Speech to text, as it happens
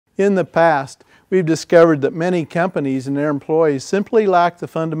In the past, we've discovered that many companies and their employees simply lack the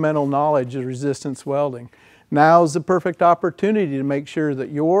fundamental knowledge of resistance welding. Now is the perfect opportunity to make sure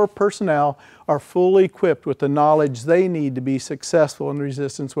that your personnel are fully equipped with the knowledge they need to be successful in the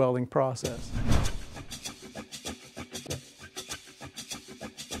resistance welding process.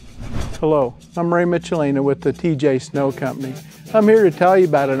 Hello, I'm Ray Michelina with the TJ Snow Company. I'm here to tell you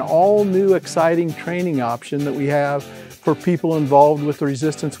about an all-new exciting training option that we have for people involved with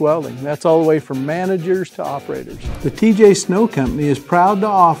resistance welding. That's all the way from managers to operators. The TJ Snow Company is proud to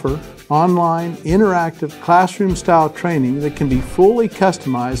offer online, interactive, classroom-style training that can be fully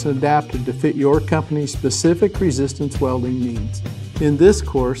customized and adapted to fit your company's specific resistance welding needs. In this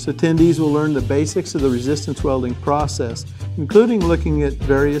course, attendees will learn the basics of the resistance welding process, including looking at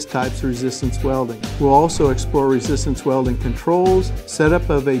various types of resistance welding. We'll also explore resistance welding controls, setup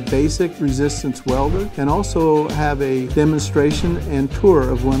of a basic resistance welder, and also have a demonstration and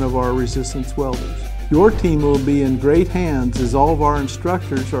tour of one of our resistance welders. Your team will be in great hands as all of our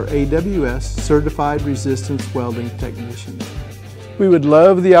instructors are AWS certified resistance welding technicians. We would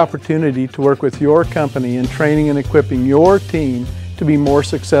love the opportunity to work with your company in training and equipping your team to be more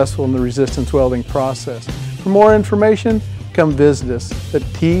successful in the resistance welding process. For more information, come visit us at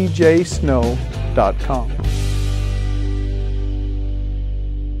tjsnow.com.